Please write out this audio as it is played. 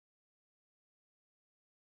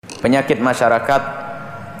Penyakit masyarakat,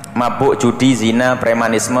 mabuk, judi, zina,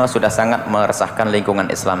 premanisme sudah sangat meresahkan lingkungan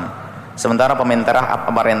Islam. Sementara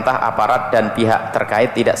pemerintah, aparat, dan pihak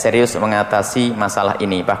terkait tidak serius mengatasi masalah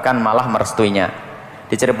ini, bahkan malah merestuinya.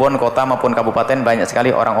 Di Cirebon, kota maupun kabupaten banyak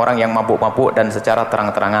sekali orang-orang yang mabuk-mabuk dan secara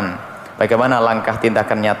terang-terangan. Bagaimana langkah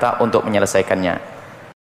tindakan nyata untuk menyelesaikannya?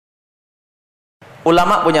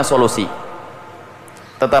 Ulama punya solusi.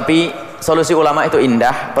 Tetapi solusi ulama itu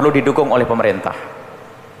indah, perlu didukung oleh pemerintah.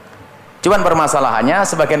 Cuman permasalahannya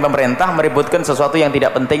sebagian pemerintah meributkan sesuatu yang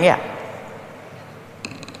tidak penting ya.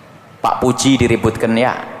 Pak Puji diributkan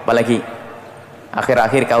ya, apalagi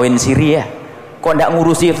akhir-akhir kawin siri ya. Kok ndak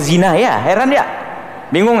ngurusi zina ya? Heran ya,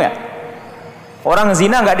 bingung ya. Orang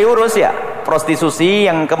zina nggak diurus ya. Prostitusi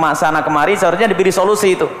yang sana kemari seharusnya diberi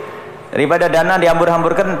solusi itu. Daripada dana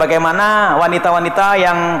dihambur-hamburkan, bagaimana wanita-wanita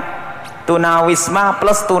yang tunawisma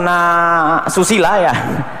plus tuna susila ya.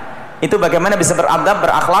 Itu bagaimana bisa beradab,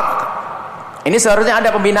 berakhlak. Ini seharusnya ada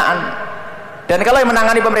pembinaan. Dan kalau yang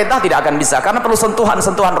menangani pemerintah tidak akan bisa, karena perlu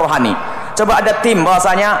sentuhan-sentuhan rohani. Coba ada tim,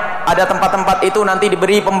 bahwasanya ada tempat-tempat itu nanti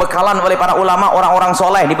diberi pembekalan oleh para ulama, orang-orang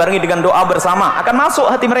soleh, dibarengi dengan doa bersama, akan masuk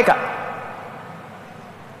hati mereka.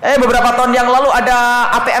 Beberapa tahun yang lalu ada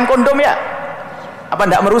ATM kondom ya. Apa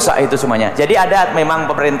tidak merusak itu semuanya? Jadi ada memang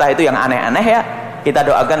pemerintah itu yang aneh-aneh ya. Kita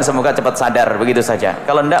doakan semoga cepat sadar, begitu saja.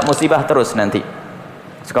 Kalau tidak musibah terus nanti.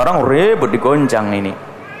 Sekarang ribut digoncang ini.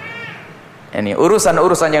 Ini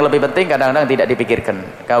urusan-urusan yang lebih penting kadang-kadang tidak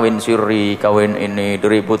dipikirkan. Kawin siri, kawin ini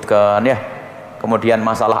diributkan ya. Kemudian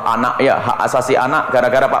masalah anak ya, hak asasi anak,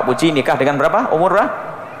 gara-gara Pak Puji nikah dengan berapa? Umur berapa?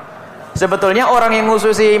 Sebetulnya orang yang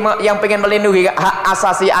khususi, yang pengen melindungi hak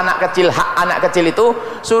asasi anak kecil, hak anak kecil itu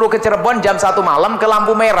suruh ke Cirebon jam 1 malam ke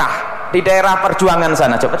lampu merah di daerah Perjuangan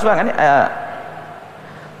sana. Coba Perjuangan ya.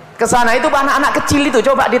 Ke sana itu anak-anak kecil itu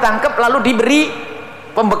coba ditangkap lalu diberi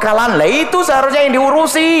pembekalan. Lah itu seharusnya yang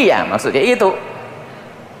diurusi ya, maksudnya itu.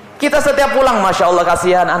 Kita setiap pulang, masya Allah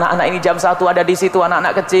kasihan anak-anak ini jam 1 ada di situ,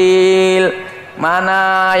 anak-anak kecil.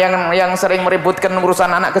 Mana yang sering meributkan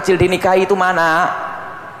urusan anak kecil dinikahi itu mana?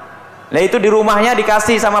 Lah itu di rumahnya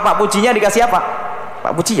dikasih sama Pak Pujinya, dikasih apa?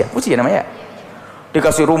 Pak Puji ya, Puji ya namanya.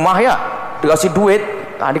 Dikasih rumah ya, dikasih duit,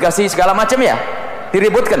 nah, dikasih segala macam ya,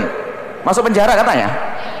 diributkan, masuk penjara katanya.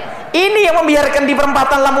 Ini yang membiarkan di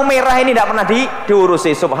perempatan lampu merah ini tidak pernah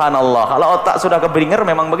diurusi. Subhanallah, kalau otak sudah keblinger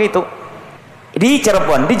memang begitu. Di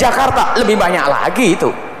Cirebon, di Jakarta lebih banyak lagi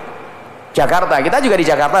itu. Jakarta, kita juga di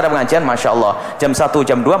Jakarta ada pengajian, masya Allah. Jam 1,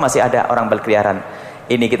 jam 2 masih ada orang berkeliaran.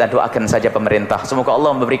 Ini kita doakan saja pemerintah. Semoga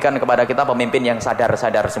Allah memberikan kepada kita pemimpin yang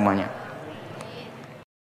sadar-sadar semuanya.